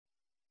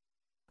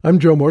I'm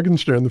Joe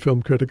Morgenstern, the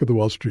film critic of the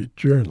Wall Street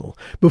Journal.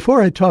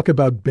 Before I talk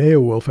about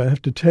Beowulf, I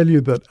have to tell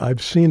you that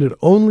I've seen it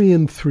only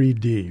in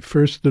 3D.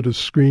 First at a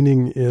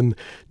screening in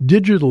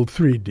digital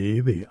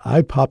 3D, the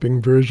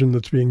eye-popping version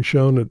that's being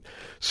shown at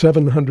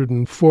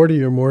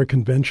 740 or more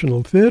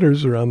conventional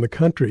theaters around the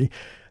country.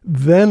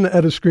 Then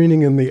at a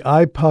screening in the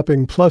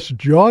eye-popping plus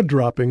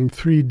jaw-dropping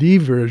 3D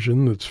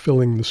version that's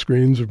filling the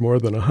screens of more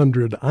than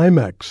 100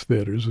 Imax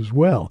theaters as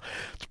well.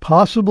 It's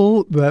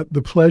possible that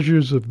the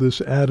pleasures of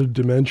this added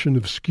dimension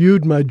have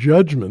skewed my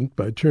judgment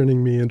by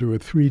turning me into a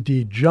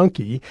 3D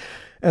junkie,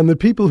 and the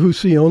people who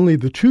see only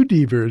the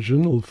 2D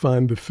version will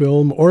find the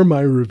film or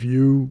my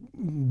review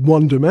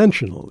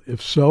one-dimensional.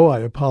 If so, I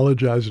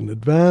apologize in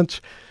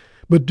advance,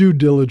 but due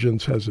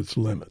diligence has its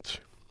limits.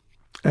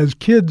 As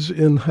kids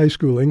in high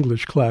school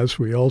English class,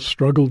 we all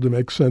struggled to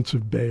make sense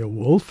of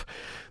Beowulf,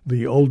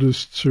 the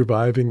oldest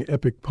surviving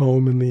epic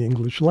poem in the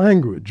English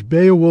language.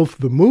 Beowulf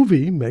the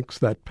movie makes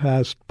that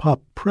past pop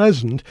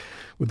present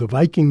with a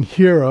Viking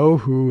hero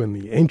who, in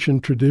the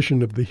ancient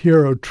tradition of the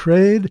hero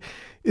trade,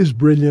 is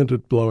brilliant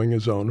at blowing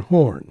his own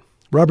horn.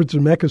 Robert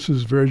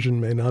Zemeckis' version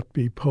may not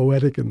be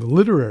poetic in the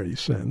literary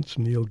sense.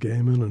 Neil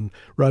Gaiman and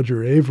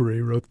Roger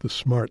Avery wrote the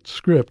smart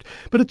script,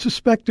 but it's a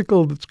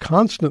spectacle that's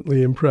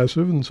constantly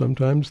impressive and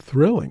sometimes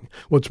thrilling.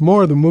 What's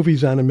more, the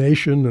movie's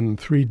animation and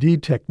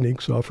 3D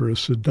techniques offer a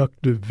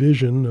seductive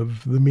vision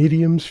of the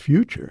medium's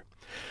future.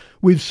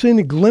 We've seen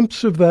a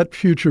glimpse of that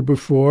future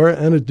before,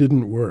 and it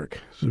didn't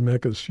work.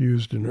 Zemeckis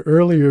used an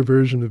earlier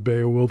version of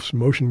Beowulf's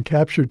motion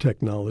capture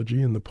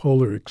technology in the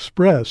Polar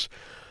Express,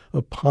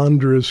 a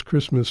ponderous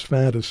Christmas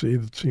fantasy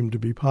that seemed to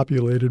be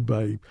populated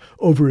by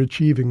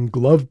overachieving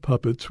glove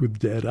puppets with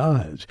dead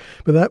eyes.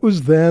 But that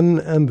was then,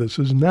 and this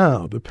is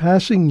now. The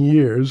passing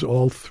years,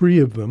 all three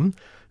of them,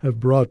 have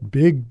brought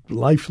big,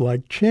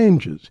 lifelike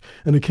changes.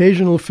 An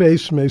occasional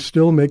face may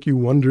still make you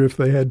wonder if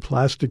they had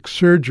plastic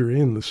surgery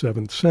in the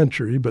 7th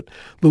century, but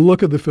the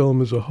look of the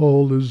film as a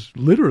whole is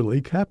literally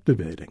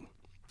captivating.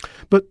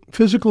 But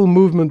physical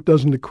movement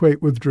doesn't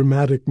equate with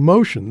dramatic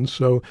motion,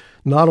 so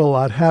not a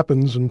lot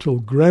happens until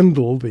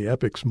Grendel, the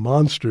epic's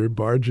monster,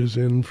 barges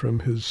in from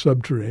his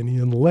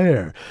subterranean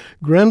lair.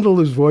 Grendel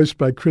is voiced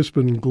by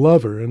Crispin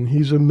Glover, and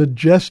he's a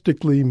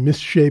majestically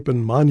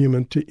misshapen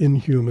monument to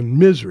inhuman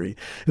misery.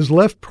 His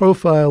left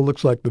profile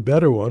looks like the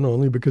better one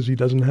only because he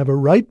doesn't have a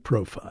right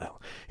profile.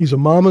 He's a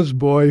mama's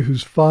boy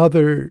whose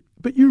father...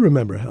 But you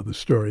remember how the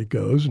story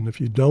goes, and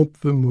if you don't,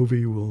 the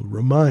movie will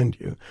remind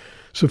you.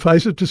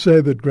 Suffice it to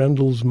say that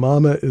Grendel's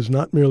mama is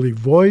not merely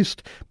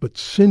voiced, but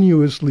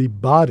sinuously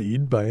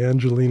bodied by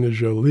Angelina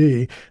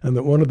Jolie, and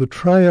that one of the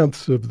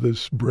triumphs of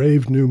this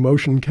brave new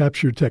motion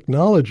capture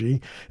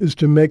technology is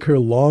to make her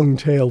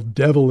long-tailed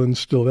devil in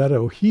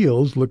stiletto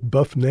heels look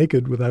buff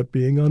naked without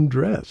being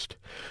undressed.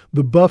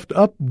 The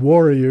buffed-up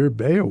warrior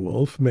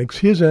Beowulf makes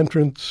his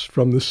entrance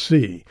from the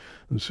sea.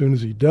 As soon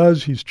as he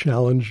does, he's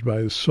challenged by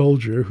a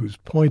soldier whose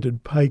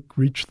pointed pike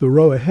reached the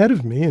row ahead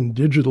of me in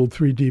digital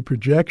 3D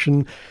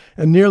projection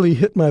and nearly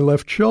hit my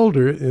left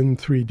shoulder in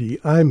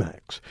 3D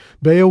IMAX.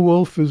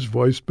 Beowulf is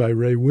voiced by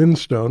Ray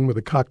Winstone with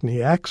a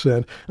Cockney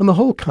accent, and the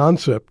whole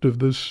concept of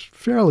this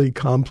fairly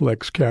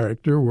complex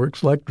character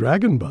works like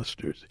Dragon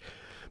Busters.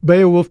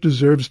 Beowulf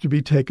deserves to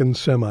be taken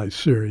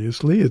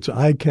semi-seriously. It's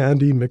eye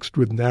candy mixed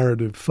with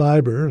narrative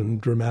fiber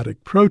and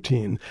dramatic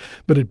protein,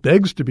 but it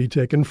begs to be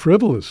taken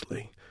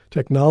frivolously.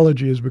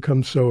 Technology has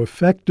become so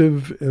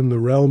effective in the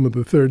realm of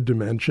the third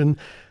dimension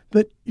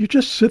that you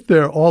just sit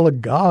there all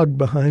agog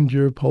behind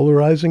your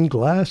polarizing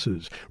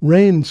glasses.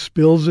 Rain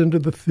spills into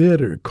the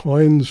theater.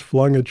 Coins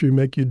flung at you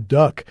make you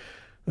duck.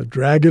 A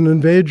dragon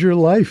invades your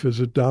life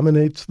as it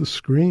dominates the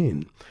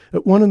screen.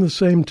 At one and the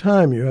same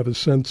time, you have a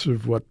sense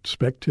of what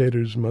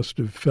spectators must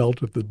have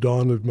felt at the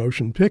dawn of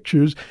motion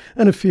pictures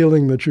and a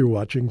feeling that you're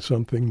watching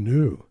something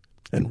new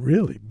and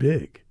really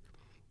big.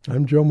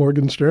 I'm Joe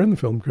Morgenstern, the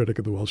film critic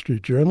of the Wall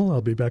Street Journal.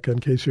 I'll be back on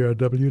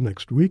KCRW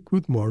next week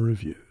with more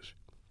reviews.